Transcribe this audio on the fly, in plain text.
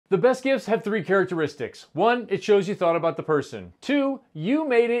The best gifts have 3 characteristics. 1, it shows you thought about the person. 2, you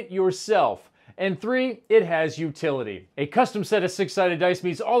made it yourself. And 3, it has utility. A custom set of 6-sided dice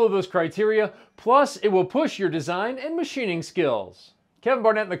meets all of those criteria, plus it will push your design and machining skills. Kevin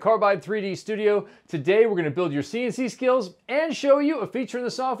Barnett in the Carbide 3D studio. Today we're going to build your CNC skills and show you a feature in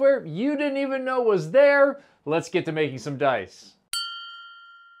the software you didn't even know was there. Let's get to making some dice.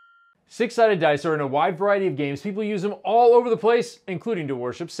 6-sided dice are in a wide variety of games. People use them all over the place, including to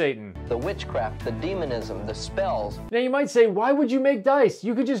worship Satan. The witchcraft, the demonism, the spells. Now you might say, why would you make dice?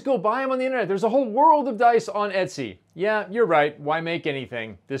 You could just go buy them on the internet. There's a whole world of dice on Etsy. Yeah, you're right. Why make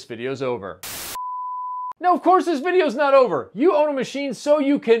anything? This video's over. No, of course this video's not over. You own a machine so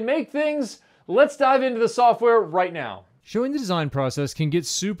you can make things. Let's dive into the software right now. Showing the design process can get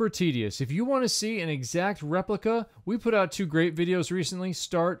super tedious. If you want to see an exact replica, we put out 2 great videos recently,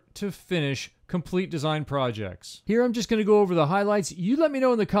 start to finish, complete design projects. Here I'm just going to go over the highlights. You let me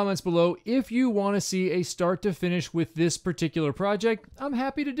know in the comments below if you want to see a start to finish with this particular project. I'm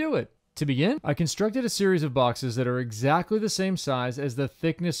happy to do it. To begin, I constructed a series of boxes that are exactly the same size as the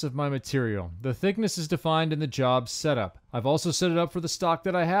thickness of my material. The thickness is defined in the job setup. I've also set it up for the stock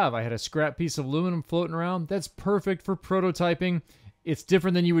that I have. I had a scrap piece of aluminum floating around. That's perfect for prototyping. It's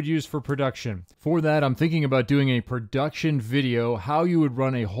different than you would use for production. For that, I'm thinking about doing a production video, how you would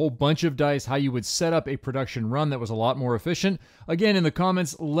run a whole bunch of dice, how you would set up a production run that was a lot more efficient. Again, in the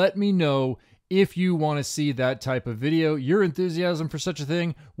comments, let me know if you want to see that type of video. Your enthusiasm for such a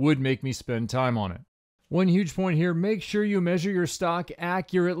thing would make me spend time on it. One huge point here, make sure you measure your stock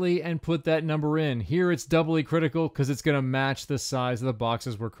accurately and put that number in. Here it's doubly critical because it's going to match the size of the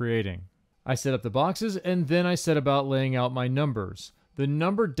boxes we're creating. I set up the boxes and then I set about laying out my numbers. The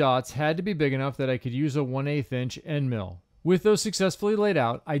numbered dots had to be big enough that I could use a 1/8 inch end mill. With those successfully laid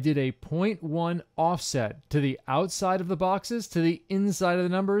out, I did a 0.1 offset to the outside of the boxes to the inside of the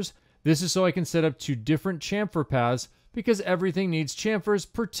numbers. This is so I can set up 2 different chamfer paths because everything needs chamfers,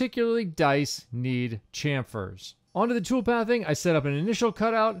 particularly dice need chamfers. Onto the toolpathing, I set up an initial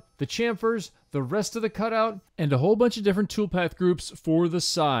cutout, the chamfers, the rest of the cutout, and a whole bunch of different toolpath groups for the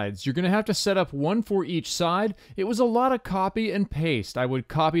sides. You're going to have to set up 1 for each side. It was a lot of copy and paste. I would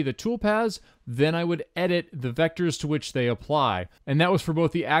copy the toolpaths, then I would edit the vectors to which they apply. And that was for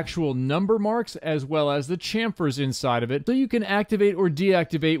both the actual number marks as well as the chamfers inside of it, so you can activate or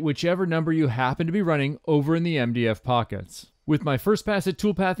deactivate whichever number you happen to be running over in the MDF pockets. With my first pass at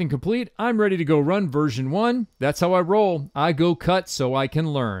toolpathing complete, I'm ready to go run version 1. That's how I roll. I go cut so I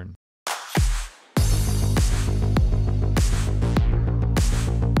can learn.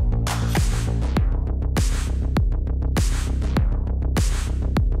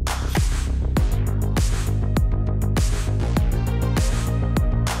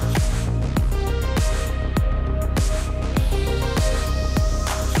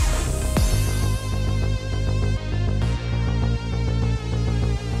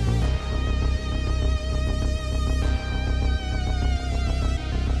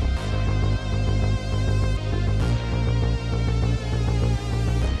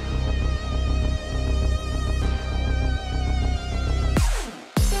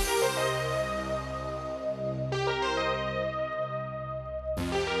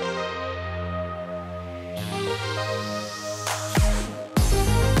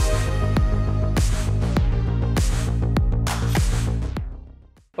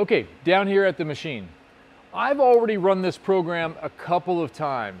 Okay, down here at the machine. I've already run this program a couple of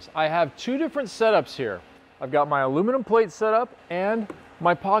times. I have 2 different setups here. I've got my aluminum plate setup and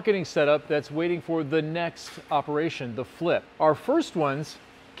my pocketing setup that's waiting for the next operation, the flip. Our first ones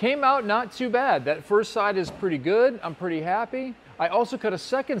came out not too bad. That first side is pretty good. I'm pretty happy. I also cut a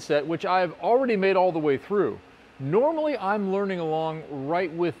second set, which I've already made all the way through. Normally, I'm learning along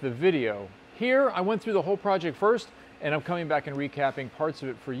right with the video. Here, I went through the whole project first, and I'm coming back and recapping parts of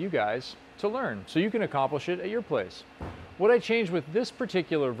it for you guys to learn, so you can accomplish it at your place. What I changed with this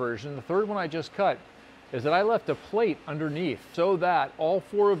particular version, the third one I just cut, is that I left a plate underneath so that all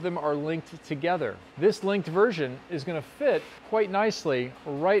 4 of them are linked together. This linked version is going to fit quite nicely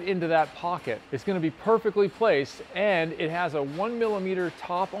right into that pocket. It's going to be perfectly placed, and it has a 1mm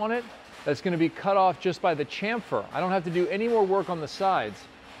top on it that's going to be cut off just by the chamfer. I don't have to do any more work on the sides.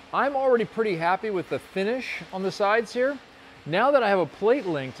 I'm already pretty happy with the finish on the sides here. Now that I have a plate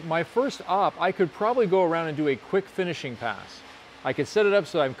linked, my first op, I could probably go around and do a quick finishing pass. I could set it up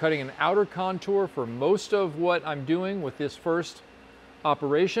so I'm cutting an outer contour for most of what I'm doing with this first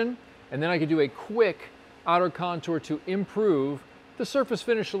operation, and then I could do a quick outer contour to improve the surface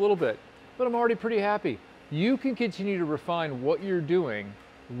finish a little bit. But I'm already pretty happy. You can continue to refine what you're doing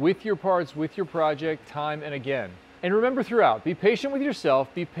with your parts, with your project, time and again. And remember throughout, be patient with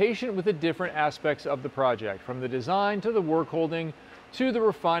yourself, be patient with the different aspects of the project, from the design to the work holding to the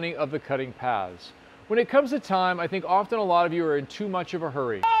refining of the cutting paths. When it comes to time, I think often a lot of you are in too much of a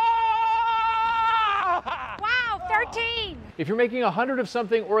hurry. Wow, 13! If you're making 100 of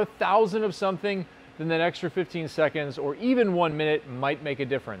something or 1,000 of something, then that extra 15 seconds or even 1 minute might make a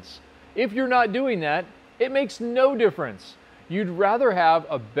difference. If you're not doing that, it makes no difference. You'd rather have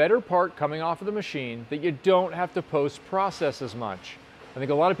a better part coming off of the machine that you don't have to post-process as much. I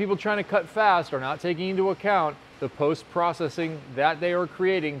think a lot of people trying to cut fast are not taking into account the post-processing that they are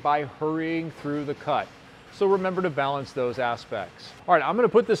creating by hurrying through the cut. So remember to balance those aspects. All right, I'm gonna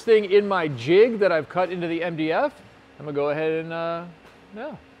put this thing in my jig that I've cut into the MDF. I'm gonna go ahead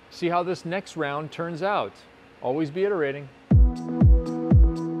and see how this next round turns out. Always be iterating.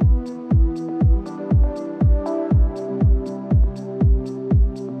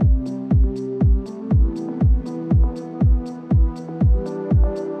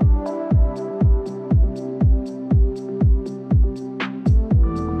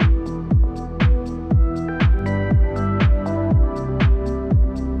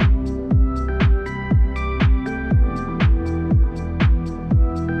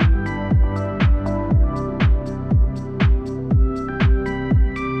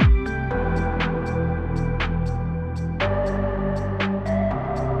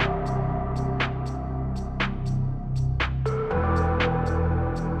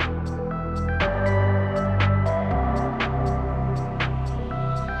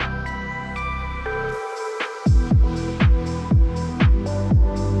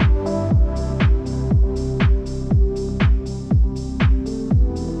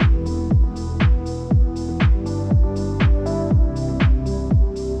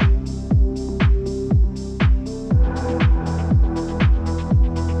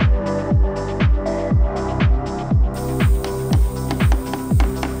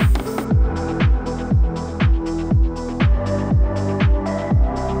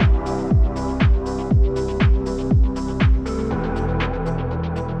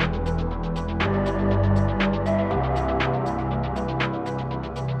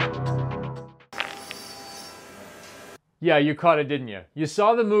 Yeah, you caught it, didn't you? You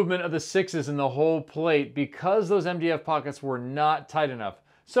saw the movement of the 6s in the whole plate because those MDF pockets were not tight enough.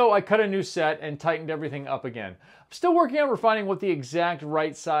 So I cut a new set and tightened everything up again. I'm still working on refining what the exact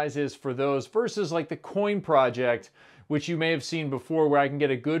right size is for those versus like the coin project, which you may have seen before, where I can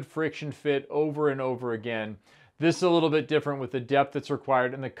get a good friction fit over and over again. This is a little bit different with the depth that's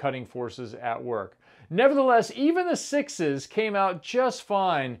required and the cutting forces at work. Nevertheless, even the 6s came out just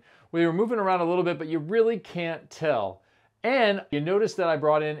fine. We were moving around a little bit, but you really can't tell. And you notice that I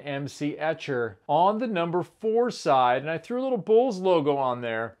brought in MC Etcher on the number 4 side, and I threw a little Bulls logo on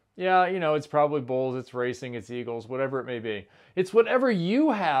there. Yeah, you know, it's probably Bulls, it's Racing, it's Eagles, whatever it may be. It's whatever you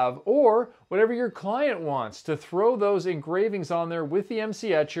have or whatever your client wants to throw those engravings on there with the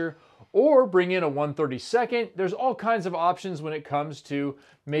MC Etcher, or bring in a 1/32. There's all kinds of options when it comes to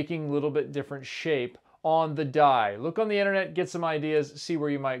making a little bit different shape on the die. Look on the internet, get some ideas, see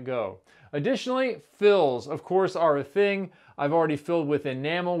where you might go. Additionally, fills, of course, are a thing. I've already filled with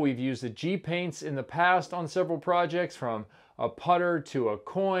enamel. We've used the G-paints in the past on several projects, from a putter to a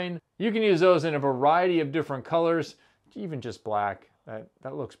coin. You can use those in a variety of different colors, even just black.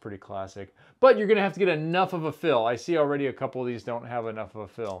 That looks pretty classic. But you're gonna have to get enough of a fill. I see already a couple of these don't have enough of a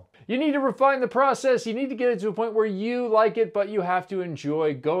fill. You need to refine the process. You need to get it to a point where you like it, but you have to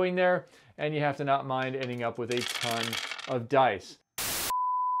enjoy going there, and you have to not mind ending up with a ton of dice.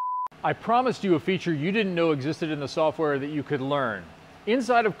 I promised you a feature you didn't know existed in the software that you could learn.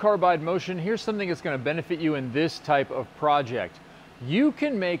 Inside of Carbide Motion, here's something that's going to benefit you in this type of project. You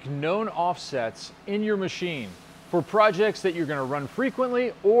can make known offsets in your machine for projects that you're going to run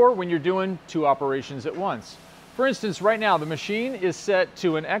frequently or when you're doing 2 operations at once. For instance, right now the machine is set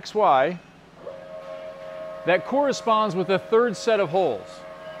to an XY that corresponds with a 3rd set of holes.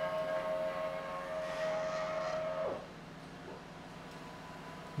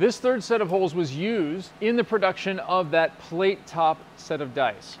 This 3rd set of holes was used in the production of that plate top set of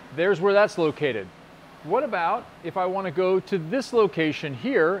dice. There's where that's located. What about if I want to go to this location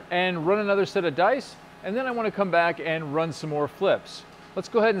here and run another set of dice, and then I want to come back and run some more flips? Let's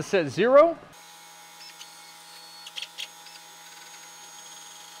go ahead and set 0.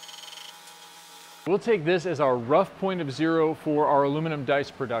 We'll take this as our rough point of 0 for our aluminum dice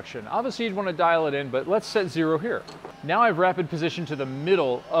production. Obviously you'd want to dial it in, but let's set 0 here. Now I've rapid position to the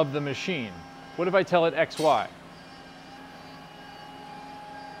middle of the machine. What if I tell it XY?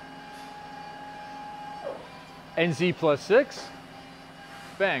 NZ +6,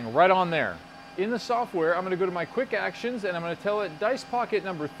 bang, right on there. in the software, I'm going to go to my quick actions and I'm going to tell it dice pocket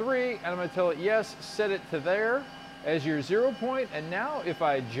number 3, and I'm going to tell it yes, set it to there as your 0 point. And now if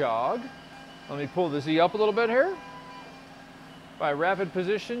I jog, let me pull the Z up a little bit here. By rapid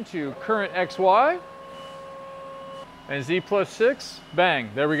position to current XY and Z plus 6, bang,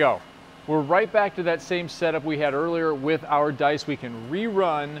 there we go. We're right back to that same setup we had earlier with our dice. We can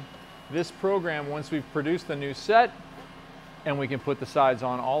rerun this program once we've produced the new set, and we can put the sides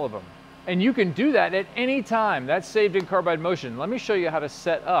on all of them. And you can do that at any time. That's saved in Carbide Motion. Let me show you how to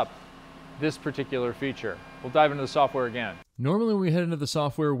set up this particular feature. We'll dive into the software again. Normally when we head into the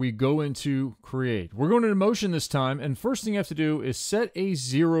software, we go into Create. We're going into Motion this time, and first thing you have to do is set a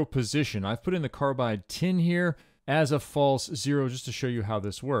 0 position. I've put in the Carbide tin here as a false 0 just to show you how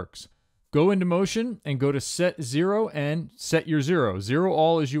this works. Go into Motion and go to Set 0 and set your 0. 0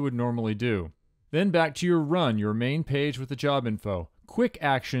 all as you would normally do. Then back to your Run, your main page with the job info. Quick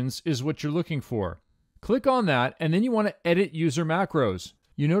Actions is what you're looking for. Click on that, and then you want to edit user macros.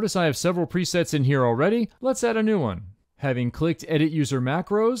 You notice I have several presets in here already. Let's add a new one. Having clicked Edit User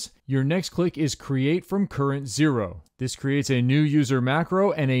Macros, your next click is Create from Current 0. This creates a new user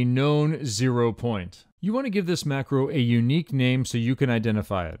macro and a known 0 point. You want to give this macro a unique name so you can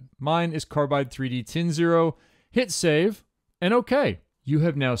identify it. Mine is Carbide 3D Tin 0. Hit Save, and OK. You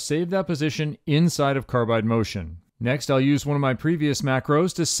have now saved that position inside of Carbide Motion. Next, I'll use one of my previous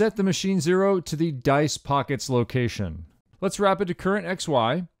macros to set the machine 0 to the dice pockets location. Let's wrap it to current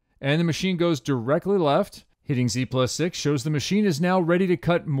XY, and the machine goes directly left. Hitting Z plus 6 shows the machine is now ready to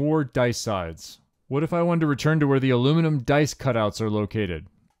cut more dice sides. What if I wanted to return to where the aluminum dice cutouts are located?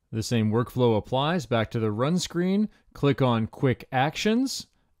 The same workflow applies. Back to the Run screen, click on Quick Actions,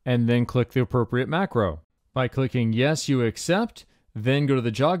 and then click the appropriate macro. By clicking Yes, you accept, then go to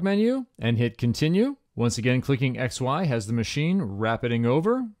the Jog menu and hit Continue. Once again, clicking XY has the machine rapiding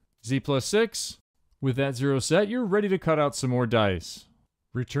over. Z plus 6. With that 0 set, you're ready to cut out some more dice.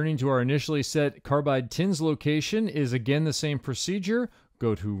 Returning to our initially set Carbide Tins location is again the same procedure.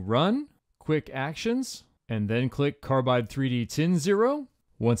 Go to Run, Quick Actions, and then click Carbide 3D Tin 0.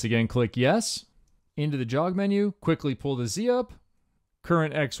 Once again, click Yes. Into the Jog menu, quickly pull the Z up.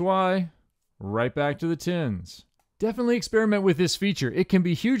 Current XY, right back to the tins. Definitely experiment with this feature. It can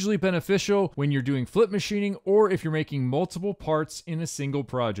be hugely beneficial when you're doing flip machining or if you're making multiple parts in a single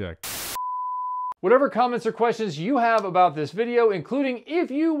project. Whatever comments or questions you have about this video, including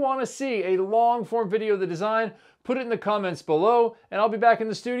if you want to see a long form video of the design, put it in the comments below, and I'll be back in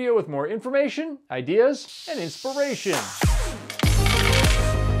the studio with more information, ideas, and inspiration.